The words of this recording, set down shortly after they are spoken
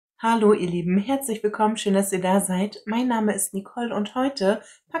Hallo ihr Lieben, herzlich willkommen, schön, dass ihr da seid. Mein Name ist Nicole und heute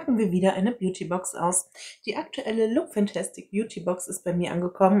packen wir wieder eine Beautybox aus. Die aktuelle Lookfantastic Beauty Box ist bei mir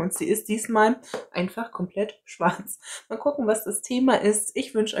angekommen und sie ist diesmal einfach komplett schwarz. Mal gucken, was das Thema ist.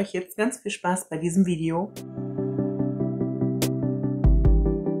 Ich wünsche euch jetzt ganz viel Spaß bei diesem Video.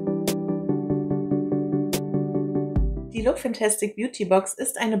 Die Lookfantastic Beauty Box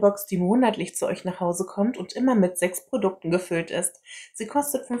ist eine Box, die monatlich zu euch nach Hause kommt und immer mit 6 Produkten gefüllt ist. Sie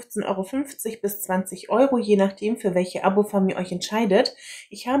kostet 15,50 € bis 20 €, je nachdem, für welche Abo-Form ihr euch entscheidet.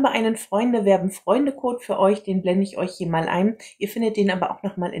 Ich habe einen Freunde-werben-Freunde-Code für euch, den blende ich euch hier mal ein. Ihr findet den aber auch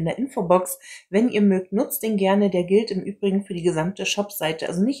nochmal in der Infobox. Wenn ihr mögt, nutzt den gerne. Der gilt im Übrigen für die gesamte Shop-Seite,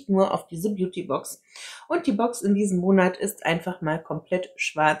 also nicht nur auf diese Beauty Box. Und die Box in diesem Monat ist einfach mal komplett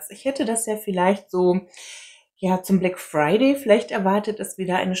schwarz. Ich hätte das ja vielleicht so zum Black Friday vielleicht erwartet, dass wir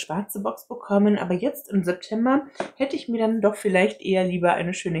da eine schwarze Box bekommen, aber jetzt im September hätte ich mir dann doch vielleicht eher lieber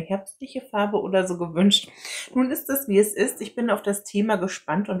eine schöne herbstliche Farbe oder so gewünscht. Nun ist es, wie es ist. Ich bin auf das Thema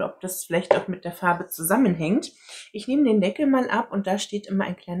gespannt und ob das vielleicht auch mit der Farbe zusammenhängt. Ich nehme den Deckel mal ab und da steht immer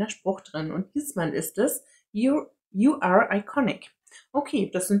ein kleiner Spruch drin und diesmal ist es You are iconic. Okay,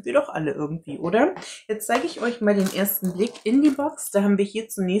 das sind wir doch alle irgendwie, oder? Jetzt zeige ich euch mal den ersten Blick in die Box. Da haben wir hier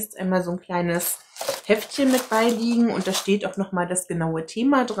zunächst einmal so ein kleines Heftchen mit beiliegen und da steht auch nochmal das genaue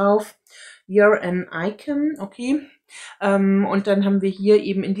Thema drauf. You're an Icon, okay. Und dann haben wir hier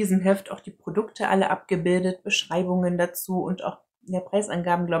eben in diesem Heft auch die Produkte alle abgebildet, Beschreibungen dazu und auch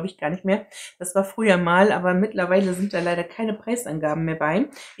Preisangaben glaube ich gar nicht mehr. Das war früher mal, aber mittlerweile sind da leider keine Preisangaben mehr bei.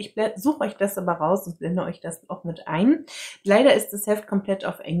 Ich suche euch das aber raus und blende euch das auch mit ein. Leider ist das Heft komplett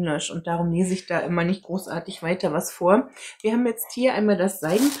auf Englisch und darum lese ich da immer nicht großartig weiter was vor. Wir haben jetzt hier einmal das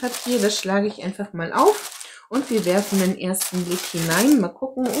Seidenpapier, das schlage ich einfach mal auf und wir werfen den ersten Blick hinein. Mal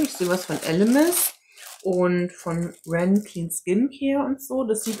gucken, oh, ich sehe was von Elemis und von Clean Skincare und so.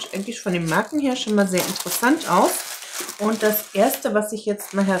 Das sieht eigentlich von den Marken her schon mal sehr interessant aus. Und das erste, was ich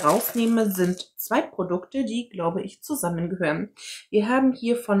jetzt mal herausnehme, sind 2 Produkte, die, glaube ich, zusammengehören. Wir haben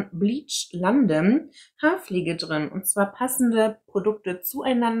hier von Bleach London Haarpflege drin und zwar passende Produkte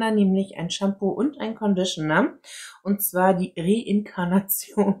zueinander, nämlich ein Shampoo und ein Conditioner und zwar die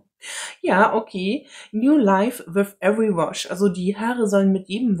Reinkarnation. Ja, okay. New Life with every wash. Also die Haare sollen mit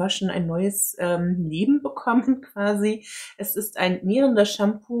jedem Waschen ein neues Leben bekommen quasi. Es ist ein nährender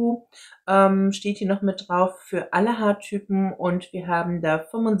Shampoo, steht hier noch mit drauf für alle Haartypen und wir haben da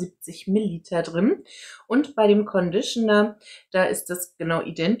 75 Milliliter drin. Und bei dem Conditioner, da ist das genau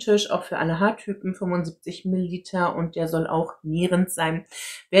identisch, auch für alle Haartypen 75 Milliliter und der soll auch nährend sein.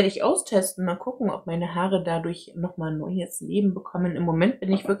 Werde ich austesten, mal gucken, ob meine Haare dadurch nochmal ein neues Leben bekommen. Im Moment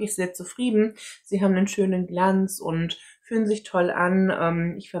bin ich wirklich sehr zufrieden. Sie haben einen schönen Glanz und fühlen sich toll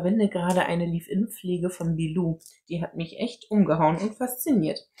an. Ich verwende gerade eine Leave-In-Pflege von Bilou. Die hat mich echt umgehauen und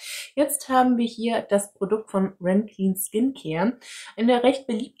fasziniert. Jetzt haben wir hier das Produkt von Clean Skincare. Eine recht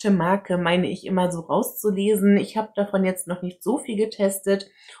beliebte Marke, meine ich immer so rauszulesen. Ich habe davon jetzt noch nicht so viel getestet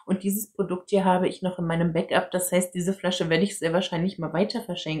und dieses Produkt hier habe ich noch in meinem Backup. Das heißt, diese Flasche werde ich sehr wahrscheinlich mal weiter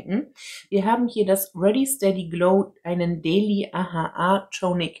verschenken. Wir haben hier das Ready Steady Glow, einen Daily AHA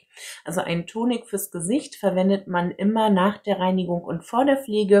Tonic. Also einen Tonic fürs Gesicht verwendet man immer nach der Reinigung und vor der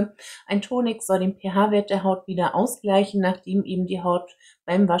Pflege. Ein Tonic soll den pH-Wert der Haut wieder ausgleichen, nachdem eben die Haut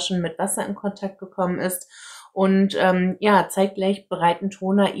beim Waschen mit Wasser in Kontakt gekommen ist. Und zeitgleich bereiten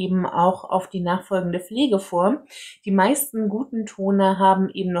Toner eben auch auf die nachfolgende Pflege vor. Die meisten guten Toner haben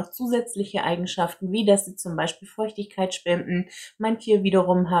eben noch zusätzliche Eigenschaften, wie dass sie zum Beispiel Feuchtigkeit spenden. Manche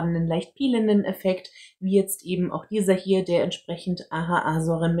wiederum haben einen leicht peelenden Effekt, wie jetzt eben auch dieser hier, der entsprechend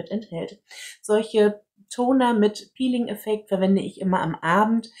AHA-Säuren mit enthält. Solche Toner mit Peeling-Effekt verwende ich immer am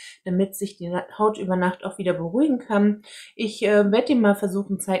Abend, damit sich die Haut über Nacht auch wieder beruhigen kann. Ich werde den mal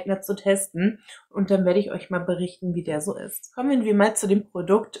versuchen, zeitnah zu testen und dann werde ich euch mal berichten, wie der so ist. Kommen wir mal zu dem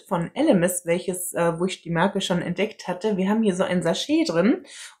Produkt von Elemis, welches, wo ich die Marke schon entdeckt hatte. Wir haben hier so ein Sachet drin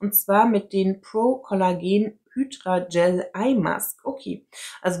und zwar mit den Pro Collagen Hydra Gel Eye Mask. Okay,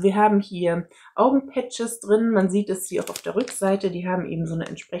 also wir haben hier Augenpatches drin. Man sieht es hier auch auf der Rückseite. Die haben eben so eine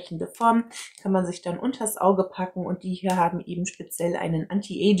entsprechende Form. Kann man sich dann unters Auge packen und die hier haben eben speziell einen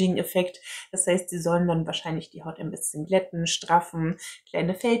Anti-Aging-Effekt. Das heißt, sie sollen dann wahrscheinlich die Haut ein bisschen glätten, straffen,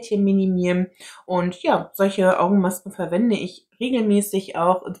 kleine Fältchen minimieren. Und ja, solche Augenmasken verwende ich regelmäßig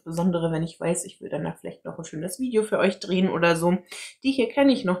auch, insbesondere wenn ich weiß, ich will danach vielleicht noch ein schönes Video für euch drehen oder so. Die hier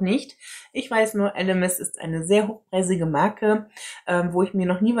kenne ich noch nicht. Ich weiß nur, LMS ist eine sehr hochpreisige Marke, wo ich mir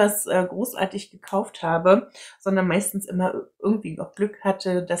noch nie was großartig gekauft habe, sondern meistens immer irgendwie auch Glück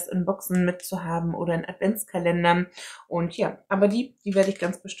hatte, das in Boxen mitzuhaben oder in Adventskalendern. Und ja, aber die werde ich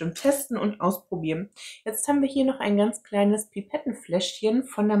ganz bestimmt testen und ausprobieren. Jetzt haben wir hier noch ein ganz kleines Pipettenfläschchen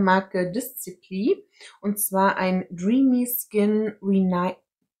von der Marke Discipline, und zwar ein Dreamy Skin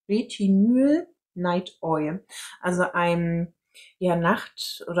Retinol Night Oil. Also ein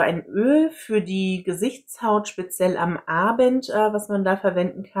Nacht- oder ein Öl für die Gesichtshaut, speziell am Abend, was man da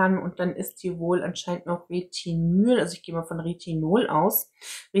verwenden kann. Und dann ist hier wohl anscheinend noch Retinol, also ich gehe mal von Retinol aus.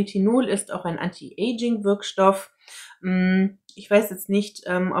 Retinol ist auch ein Anti-Aging-Wirkstoff. Ich weiß jetzt nicht,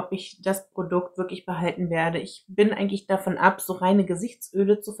 ob ich das Produkt wirklich behalten werde. Ich bin eigentlich davon ab, so reine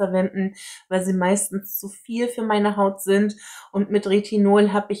Gesichtsöle zu verwenden, weil sie meistens zu viel für meine Haut sind. Und mit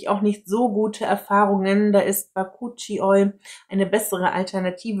Retinol habe ich auch nicht so gute Erfahrungen. Da ist Bakuchi Oil eine bessere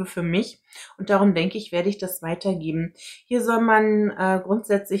Alternative für mich. Und darum denke ich, werde ich das weitergeben. Hier soll man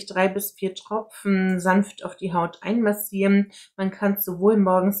grundsätzlich 3 bis 4 Tropfen sanft auf die Haut einmassieren. Man kann es sowohl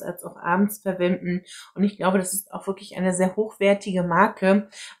morgens als auch abends verwenden. Und ich glaube, das ist auch wirklich eine sehr hochwertige Marke,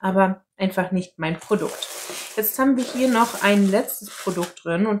 aber einfach nicht mein Produkt. Jetzt haben wir hier noch ein letztes Produkt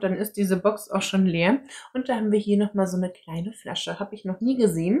drin und dann ist diese Box auch schon leer. Und da haben wir hier nochmal so eine kleine Flasche. Habe ich noch nie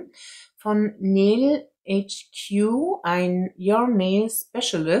gesehen. Von Nail HQ, ein Your Nail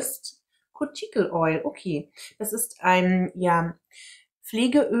Specialist Cuticle Oil. Okay, das ist ein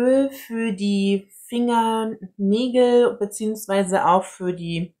Pflegeöl für die Fingernägel beziehungsweise auch für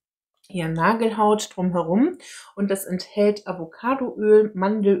die Nagelhaut drumherum, und das enthält Avocadoöl,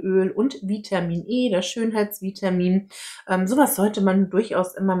 Mandelöl und Vitamin E, das Schönheitsvitamin. Sowas sollte man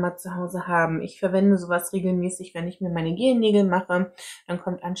durchaus immer mal zu Hause haben. Ich verwende sowas regelmäßig, wenn ich mir meine Gelnägel mache. Dann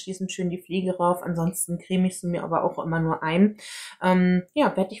kommt anschließend schön die Pflege rauf. Ansonsten creme ich sie mir aber auch immer nur ein.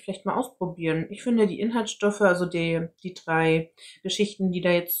 Werde ich vielleicht mal ausprobieren. Ich finde die Inhaltsstoffe, also die 3 Geschichten, die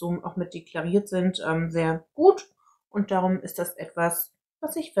da jetzt so auch mit deklariert sind, sehr gut. Und darum ist das etwas,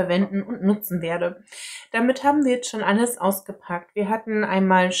 was ich verwenden und nutzen werde. Damit haben wir jetzt schon alles ausgepackt. Wir hatten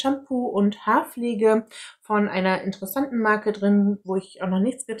einmal Shampoo und Haarpflege von einer interessanten Marke drin, wo ich auch noch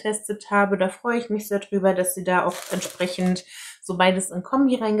nichts getestet habe. Da freue ich mich sehr drüber, dass sie da auch entsprechend so beides in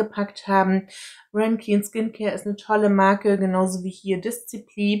Kombi reingepackt haben. Clean Skincare ist eine tolle Marke, genauso wie hier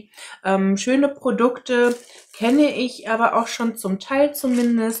Discipline. Schöne Produkte, kenne ich aber auch schon zum Teil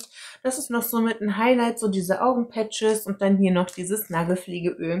zumindest. Das ist noch so mit ein Highlight, so diese Augenpatches und dann hier noch dieses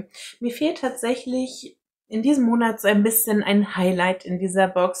Nagelpflegeöl. Mir fehlt tatsächlich in diesem Monat so ein bisschen ein Highlight in dieser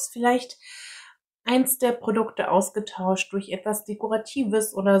Box. Vielleicht eins der Produkte ausgetauscht durch etwas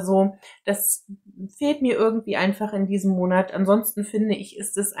Dekoratives oder so. Das fehlt mir irgendwie einfach in diesem Monat. Ansonsten finde ich,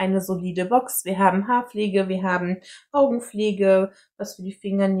 ist es eine solide Box. Wir haben Haarpflege, wir haben Augenpflege, was für die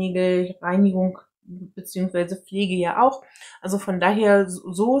Fingernägel, Reinigung beziehungsweise Pflege ja auch. Also von daher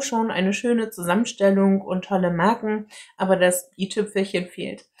so schon eine schöne Zusammenstellung und tolle Marken, aber das i-Tüpfelchen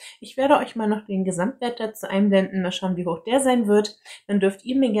fehlt. Ich werde euch mal noch den Gesamtwert dazu einblenden, mal schauen, wie hoch der sein wird. Dann dürft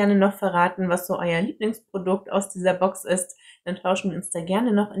ihr mir gerne noch verraten, was so euer Lieblingsprodukt aus dieser Box ist. Dann tauschen wir uns da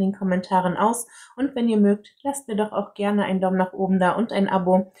gerne noch in den Kommentaren aus. Und wenn ihr mögt, lasst mir doch auch gerne einen Daumen nach oben da und ein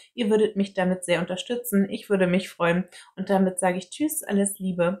Abo. Ihr würdet mich damit sehr unterstützen. Ich würde mich freuen. Und damit sage ich Tschüss, alles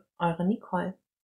Liebe, eure Nicole.